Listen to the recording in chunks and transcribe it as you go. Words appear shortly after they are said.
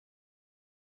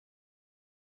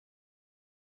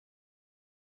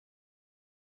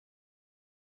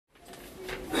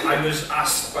was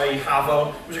asked by Havel,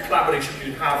 it was a collaboration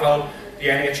between Havel, the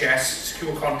NHS,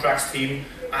 Secure Contracts team,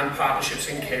 and Partnerships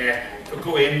in Care to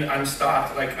go in and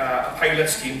start like a pilot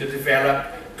scheme to develop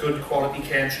good quality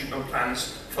care and treatment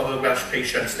plans for the Welsh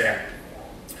patients there.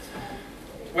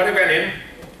 When I went in,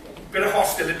 a bit of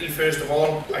hostility first of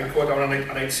all. I'd go down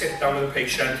and I'd sit down with the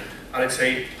patient and I'd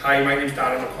say, hi, my name's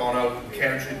Darren McConnell,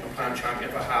 Care and Treatment Plan Champion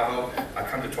for Havel. I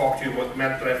come to talk to you about the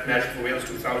mental health measure for Wales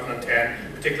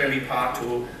 2010, particularly part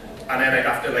 2, and then I'd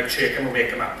have to like shake him and wake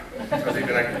him up. Because they'd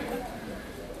be like,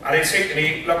 and they'd say to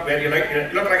me, look, man, you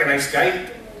look like a nice guy,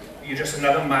 you're just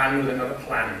another man with another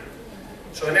plan.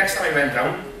 So the next time I went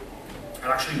down, I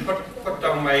actually put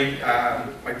down my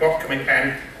my book and my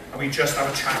pen, and we just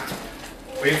have a chat.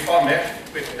 Where from it?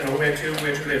 You know, where do you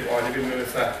live? Oh, I live in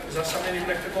Merthyr. Is that something you'd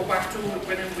like to go back to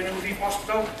when you leave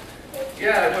hospital?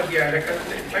 Yeah, I would, yeah, like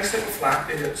a nice little flat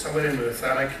somewhere in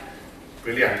Merthyr, like,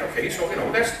 brilliant. Okay, so, you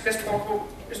know, let's talk about,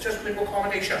 let's just make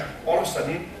accommodation. All of a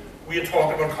sudden, we are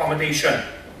talking about accommodation.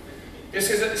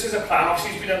 This is a plan,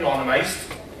 obviously it's been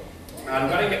anonymised. And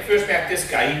when I first met this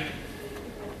guy,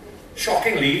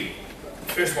 shockingly,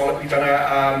 first of all, we've done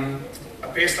a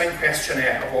baseline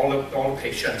questionnaire of all the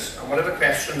patients, and one of the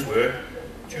questions were,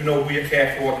 do you know who your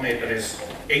care coordinator is?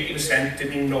 80%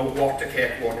 didn't even know what the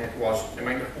care coordinator was, no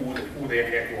matter who their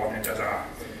care coordinators are.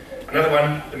 Another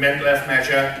one, the mental health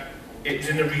measure, it was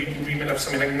in the remit of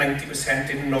something like 90%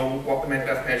 didn't know what the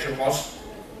mental health measure was,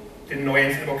 didn't know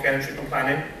anything about care and treatment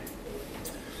planning.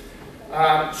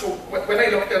 So when I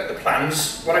looked at the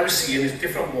plans, what I was seeing is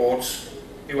different wards,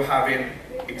 they were having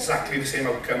exactly the same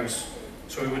outcomes.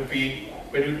 So it would be,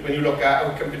 when you look at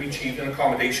outcome to be achieved in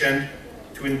accommodation,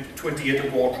 to adhere to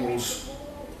ward rules,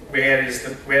 where is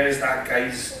that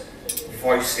guy's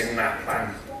voice in that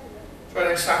plan? So when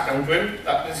I sat down to him,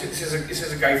 this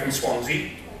is a guy from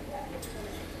Swansea,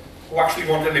 who actually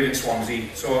wanted to live in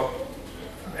Swansea. So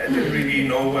I didn't really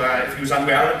know if he was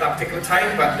unwell at that particular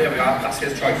time, but there we are, that's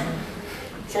his choice.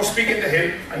 So speaking to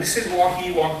him, and this is what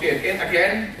he wanted.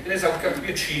 Again, in his outcome to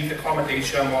be achieved,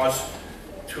 accommodation was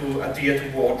to adhere to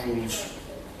ward rules.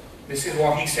 This is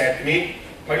what he said to me.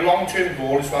 My long-term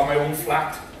goal is to have my own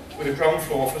flat with a ground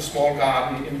floor for a small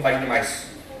garden in Blaenau Maes.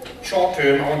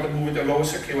 Short-term, I want to move into a lower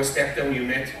secure step-down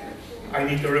unit. I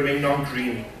need to remain on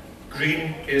green.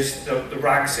 Green is the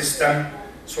RAG system,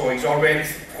 so he's already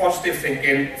positive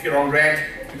thinking. If you're on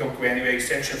red, you don't go anywhere,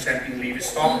 section 17 leave is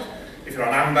stopped. If you're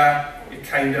on amber, you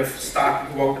kind of start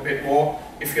to go out a bit more.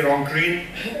 If you're on green,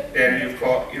 then you've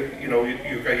got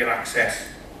your access.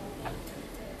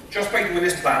 Just by doing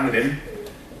this plan with him,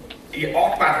 he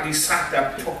automatically sat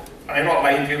up, and I'm not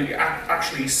lying to you, he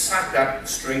actually sat up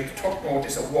straight, took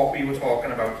notice of what we were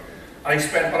talking about. And I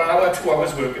spent about an hour, 2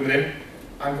 hours working with him,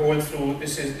 and going through,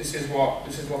 this is what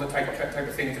the type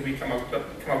of things that we come out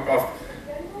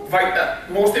of.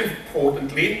 Most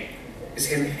importantly,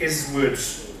 is in his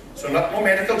words. So no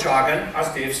medical jargon,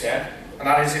 as Dave said, and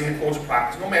that is in the codes of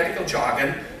practice. No medical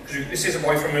jargon, because this is a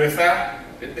boy from Merthyr.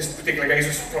 This particular guy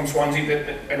is from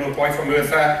Swansea. I know a boy from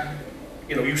Merthyr.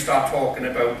 You know, you start talking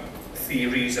about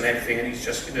theories and everything, and he's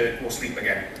just going to go sleep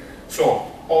again.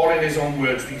 So, all in his own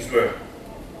words, these were.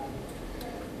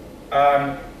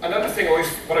 Another thing,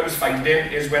 what I was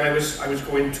finding is when I was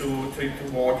going to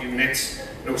ward units,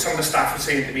 you know, some of the staff were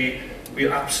saying to me,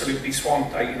 we're absolutely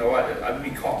swamped. I'd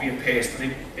be copy and paste,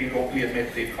 and they openly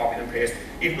admit they've copied and pasted.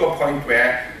 Even to a point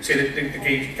where, say the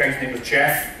guy's name was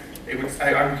Jeff, I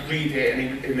would read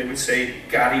it and they would say,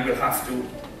 Gary will have to,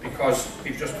 because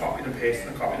they've just copied and pasted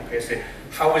and copied and pasted.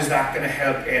 How is that going to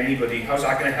help anybody? How is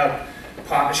that going to help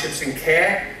Partnerships in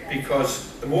Care?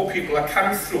 Because the more people that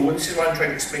come through, and this is what I'm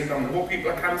trying to explain to them, the more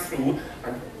people that come through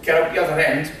and get out the other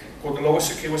end, go to lower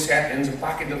secure settings and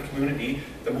back into the community,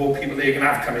 the more people they're going to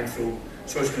have coming through.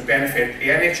 So it's going to benefit the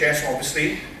NHS,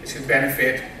 obviously, it's going to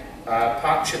benefit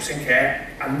Partnerships in Care,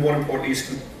 and more importantly, it's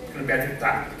going to benefit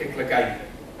that particular guy.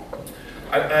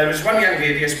 There was one young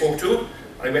lady I spoke to,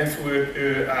 and I went through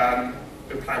her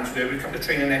plans with her. We come to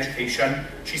training and education.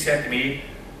 She said to me,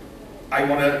 I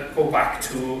want to go back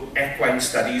to equine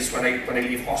studies when I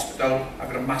leave hospital.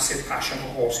 I've got a massive passion for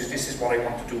horses. This is what I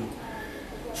want to do.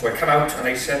 So I come out and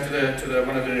I said to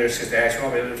one of the nurses there, so I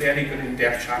had a very good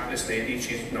in-depth chat with this lady.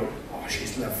 She's, you know, oh,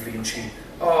 she's lovely, and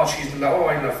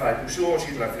I love her. Oh,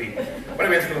 she's lovely. When I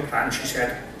went through the plan, she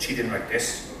said she didn't write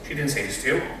this. She didn't say this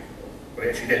to you, but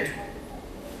yeah, she did.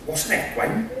 What's an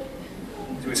equine?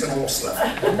 So it's an horse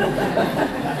lover.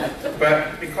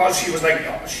 But because she was like,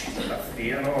 oh, she's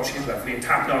lovely, and oh, she's lovely, and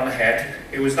tapping her on the head,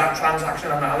 it was that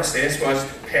transaction analysis was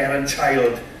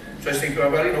parent-child. So I was thinking,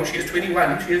 well, you know, she's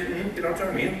 21, you know what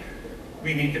I mean?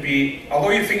 We need to be, although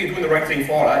you think you're doing the right thing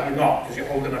for her, you're not, because you're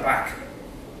holding her back.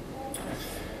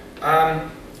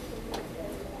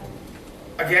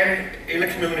 Again, in the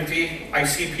community, I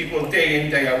see people day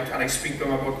in, day out, and I speak to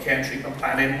them about care and treatment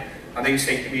planning, and they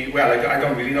say to me, well, I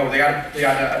don't really know. They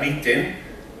had a meeting.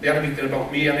 They had a meeting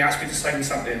about me, and they asked me to sign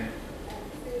something.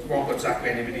 It won't good exactly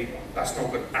anybody. That's no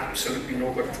good, absolutely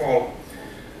no good at all.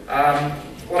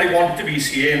 What I want to be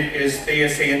seeing is they are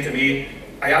saying to me,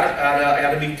 I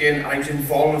had a meeting, and I was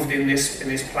involved in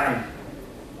this plan.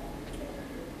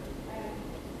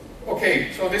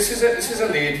 Okay, so this is a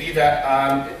lady that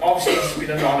obviously has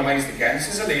been anonymised again.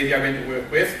 This is a lady I went to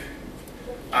work with,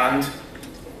 and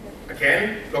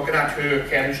again, looking at her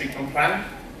care and treatment plan,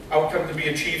 outcome to be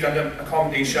achieved under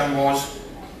accommodation was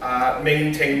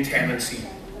maintained tenancy.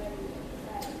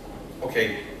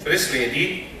 Okay, so this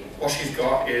lady, what she's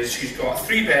got is she's got a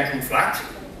 3-bedroom flat.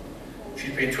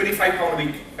 She's paying £25 a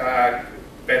week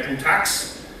bedroom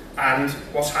tax, and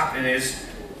what's happening is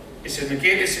it's a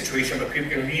negated situation, but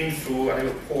people can lean through and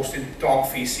they were posting dog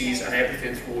feces and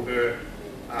everything through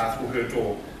her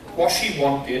door. What she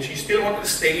wanted, she still wanted to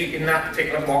stay in that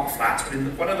particular block of flats, but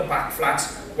in one of the back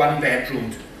flats,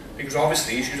 1-bedroomed, because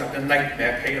obviously she was having a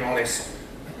nightmare paying all this.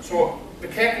 So the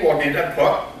care coordinator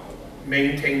put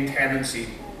maintain tenancy.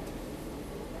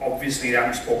 Obviously they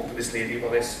haven't spoken to this lady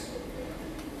about this.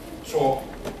 So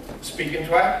speaking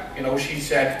to her, you know, she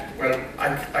said, well,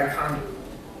 I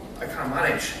can't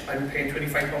manage. I'm paying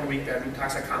 £25 a week bedroom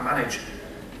tax, I can't manage.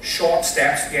 Short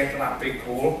steps to get to that big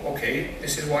goal. Okay,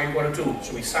 this is what you've got to do.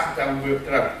 So we sat down, worked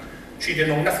it out. She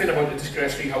didn't know nothing about the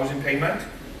discretionary housing payment.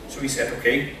 So we said,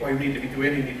 okay, what you need to be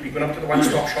doing, you need to be going up to the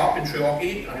one-stop shop in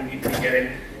Treorchy, and you need to be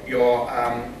getting your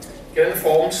getting the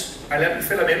forms. I let them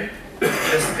fill them in.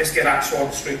 Let's get that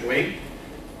sorted straight away.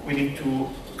 We need to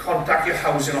contact your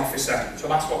housing officer. So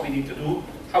that's what we need to do.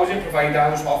 Housing provider,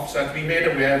 housing officer, to be made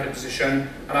aware of the position,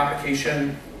 an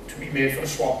application to be made for a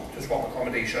swap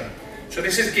accommodation. So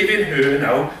this is giving her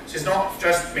now, this is not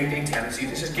just maintaining tenancy,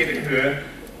 this is giving her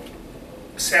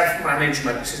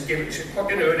self-management, this is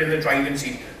putting her in the driving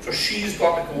seat. So she's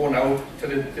got to go now to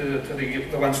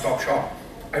the one-stop shop.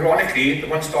 Ironically, the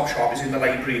one-stop shop is in the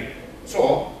library.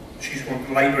 So she's going to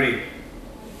the library.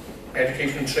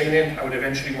 Education and training, I would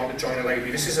eventually want to join a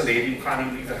library. This is a lady who can't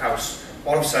even leave the house.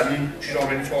 All of a sudden, she's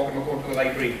already talking about going to the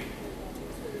library.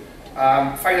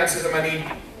 Finances and money,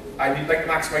 I'd like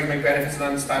to maximise my benefits and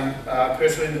understand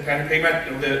personal independent payment,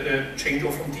 you know, the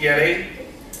changeover from DLA.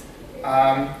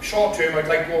 Short term, I'd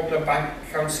like to open a bank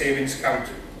account, savings account.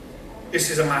 This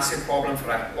is a massive problem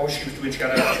for her. All she was doing, she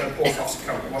had a post office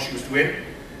account, and what she was doing,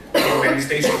 on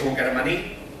Wednesday she would go and get her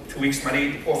money, 2 weeks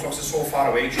money, the post office is so far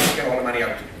away, she could get all the money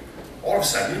out. All of a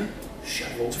sudden, she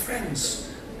had loads of friends.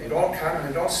 They'd all come and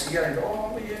they'd all see her and they'd go,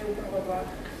 oh, yeah, blah, blah,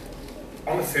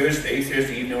 blah. On the Thursday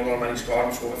evening, all the money's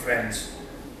gone, so her friends.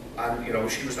 And, you know,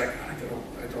 she was like, I don't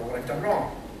know what I've done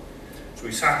wrong. So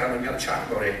we sat down and we had a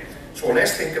chat about it. So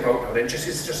let's think about now then,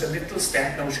 it's just a little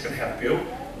step now she can help you.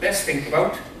 Let's think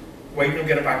about where you can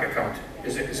get a bank account.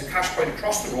 Is a cash point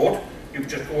across the road, you can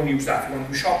just go and use that. If you want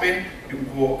to do shopping, you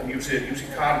can go and use a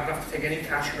card, you don't have to take any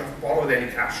cash, you don't have to borrow with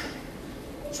any cash.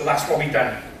 So that's what we've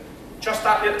done. Just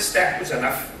that little step was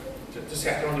enough to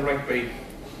set her on the right way.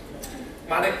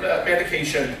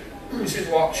 Medication. This is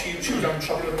what she was having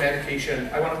trouble with medication.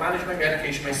 I want to manage my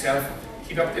medication myself,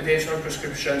 keep up to date on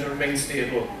prescriptions, and remain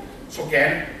stable. So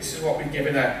again, this is what we're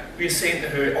giving her. We're saying to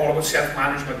her all about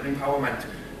self-management and empowerment.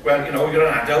 Well, you know, you're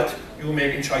an adult, you're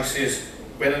making choices.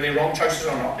 Whether they're wrong choices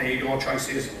or not, they're your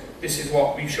choices. This is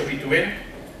what we should be doing.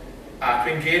 To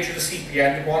engage with the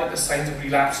CPN, to monitor signs of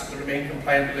relapse, to remain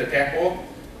compliant with the depot,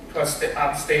 to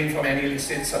abstain from any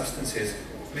illicit substances.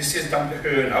 This is down to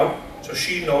her now, so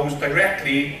she knows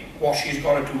directly what she's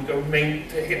got to do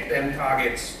to hit them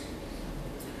targets.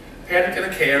 Parenting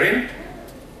and caring,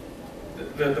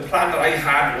 the plan that I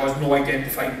had was no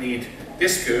identified need.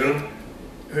 This girl,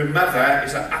 her mother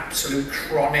is an absolute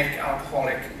chronic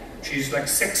alcoholic. She's like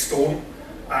 6 stone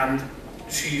and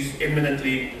she's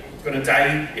imminently going to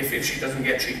die if she doesn't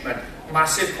get treatment.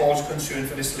 Massive cause of concern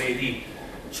for this lady.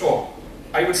 So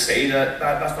I would say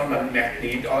that's not a net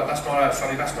need, or that's not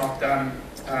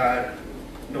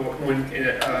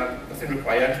nothing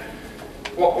required.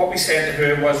 What we said to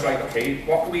her was, right, okay,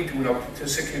 what can we do now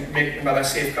to make the mother,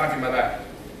 safeguard your mother?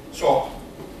 So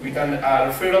we've done a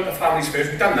referral to Families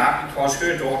First. We've done that because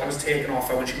her daughter was taken off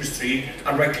her when she was 3,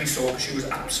 and rightly so, because she was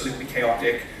absolutely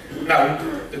chaotic. Now,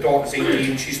 the daughter's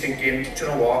 18, she's thinking, do you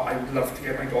know what, I would love to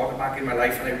get my daughter back in my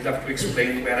life, and I would love to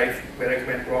explain where I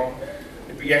went wrong.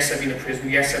 But yes, I've been in prison,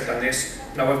 yes, I've done this,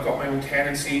 now I've got my own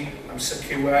tenancy, I'm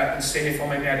secure and safe on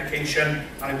my medication,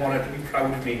 and I want her to be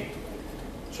proud of me.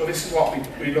 So this is what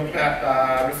we looked at,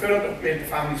 referral to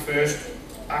Families First.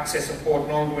 access support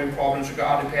and ongoing problems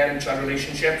regarding parent-child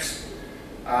relationships,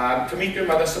 to meet with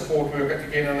mother support worker to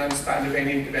gain an understanding of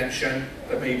any intervention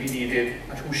that may be needed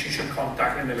and who she should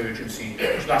contact in an emergency.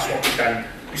 So that's what we've done.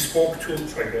 We spoke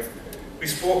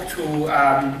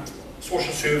to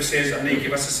social services and they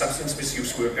give us a substance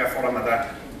misuse worker for a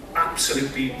mother.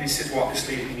 Absolutely, this is what this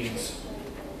lady needs.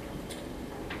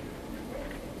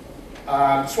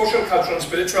 Social, cultural and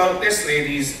spiritual. This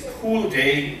lady's whole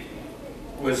day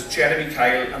was Jeremy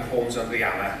Kyle and Homes Under the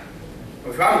Hammer.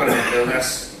 If you haven't got a mental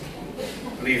illness,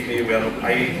 believe me you will.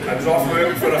 I was off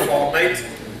work for a fortnight.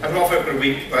 I was off work for a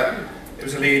week, but there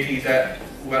was a lady that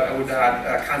would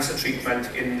had cancer treatment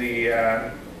in the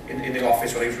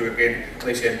office where I was working, and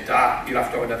they said, you'll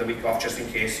have to have another week off just in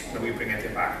case, and then we bring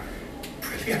anything back.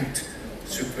 Brilliant,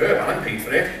 superb, and I'm paid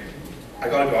for it. I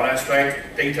gotta be honest, right?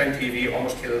 Daytime TV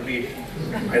almost killed me.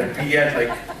 I had a beard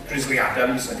like Grizzly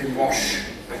Adams. I didn't wash.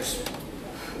 It was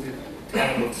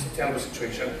a terrible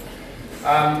situation.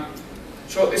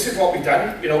 So this is what we've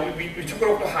done. You know, we took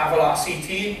her up to Havel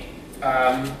RCT.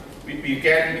 We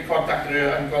contacted her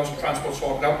and got some transport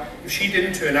sorted out. If she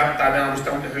didn't turn up, then I was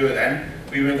down to her then.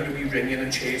 We weren't going to be ringing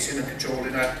and chasing and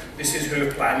cajoling her. This is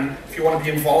her plan. If you want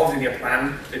to be involved in your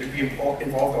plan, then you'll be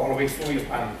involved all the way through your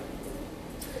plan.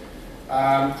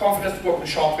 Confidence to go up and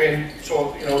shopping.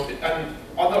 So, you know, and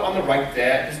on the right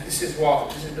there, this is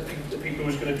the people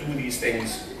who's going to do these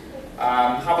things.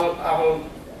 Havel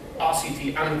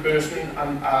RCT and in person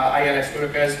and ILS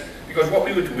workers, because what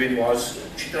we were doing was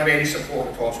she didn't have any support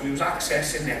at all, so we was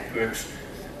accessing networks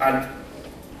and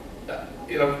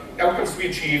you know, outcomes to be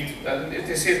achieved. And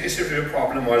this is her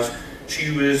problem was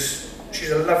she's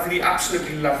a lovely,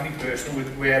 absolutely lovely person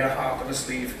with wear a heart on her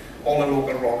sleeve. All the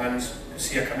local wrong-uns could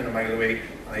see her coming a mile away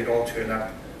and they'd all turn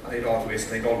up and they'd all do this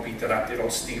and they'd all beat her up, they'd all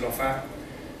steal off her.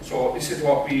 So this is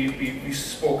what we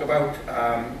spoke about.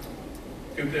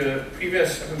 Due to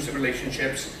previous abusive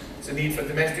relationships, there's a need for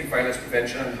domestic violence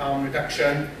prevention and harm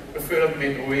reduction, referral to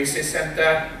the Oasis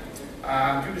Centre.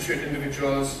 Due to certain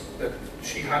individuals that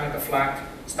she had at the flat,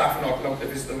 staff are not allowed to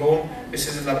visit alone. This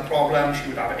is another problem. She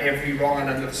would have every wrong and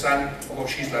under the sun, although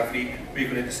she's lovely. We're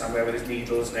going into somewhere where there's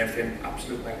needles and everything,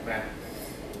 absolute nightmare.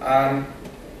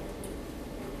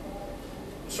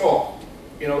 So,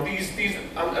 you know,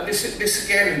 this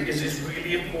again is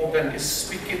really important, is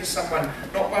speaking to someone,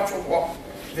 not much of what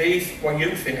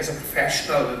you think as a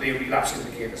professional that their relapse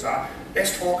indicators are.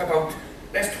 Let's talk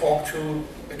to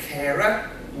the carer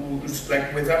who's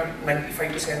like with them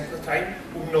 95% of the time,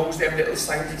 who knows them little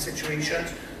signs and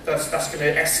situations that's going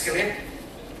to escalate.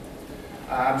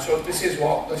 So this is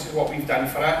what we've done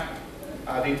for her.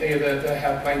 The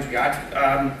helplines we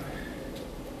had.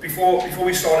 Before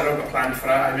we started out the plan for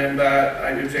her, I remember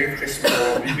I was at Christmas,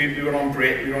 we were on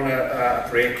break, we were on a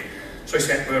break. So I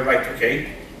said to her, right,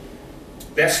 okay,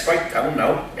 let's write down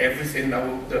now everything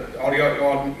now, all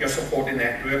your supporting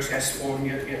networks, let's put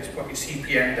your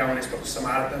CPN down, let's put the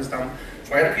Samaritans down.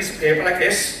 So I had a piece of paper like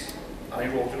this, and I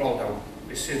wrote it all down.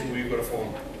 This is who you've got to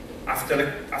phone. After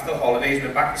the holidays, we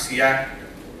went back to see her.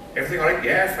 Everything all right?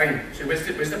 Yeah, fine. So where's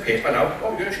the paper now?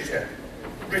 Oh, yeah, she said.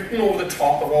 Written over the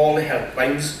top of all the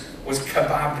helplines was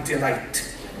Kebab Delight,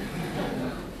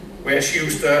 where she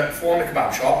used to phone the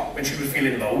kebab shop when she was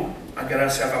feeling low and get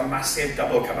herself a massive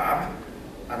double kebab,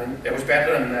 and it was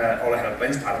better than all the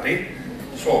helplines apparently.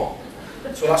 So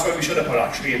that's what we should have put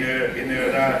actually in her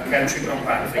care treatment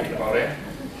plan, thinking about it.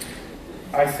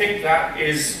 I think that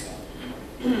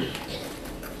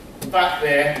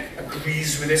there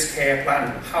agrees with this care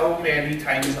plan. How many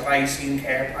times have I seen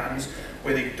care plans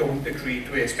where they don't agree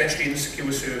to it, especially in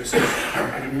secure services?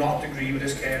 I do not agree with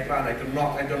this care plan. I do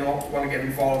not want to get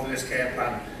involved with this care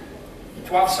plan.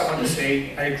 To have someone to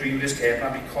say, I agree with this care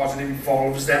plan because it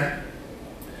involves them.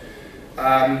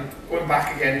 Going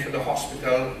back again to the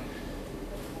hospital,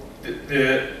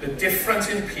 the difference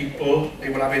in people, they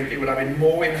were having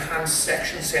more enhanced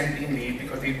Section 17 leave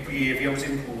because their behaviour was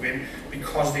improving,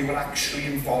 because they were actually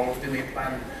involved in their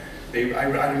plan. I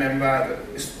remember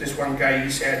this one guy, he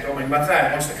said, oh, my mother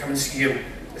wants to come and see you,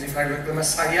 as if I were the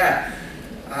Messiah.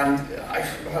 And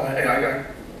if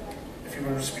you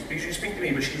want to speak, you should speak to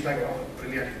me, but she's like, oh,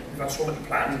 brilliant, we've had so many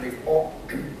plans and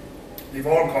they've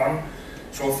all gone.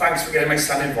 So thanks for getting my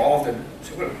son involved. And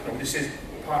so, well, this is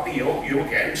partly you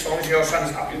again. As long as your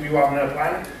son's happy with you having a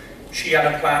plan. She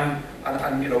had a plan,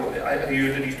 and you know, I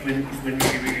heard that he's doing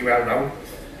really, really well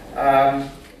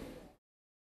now.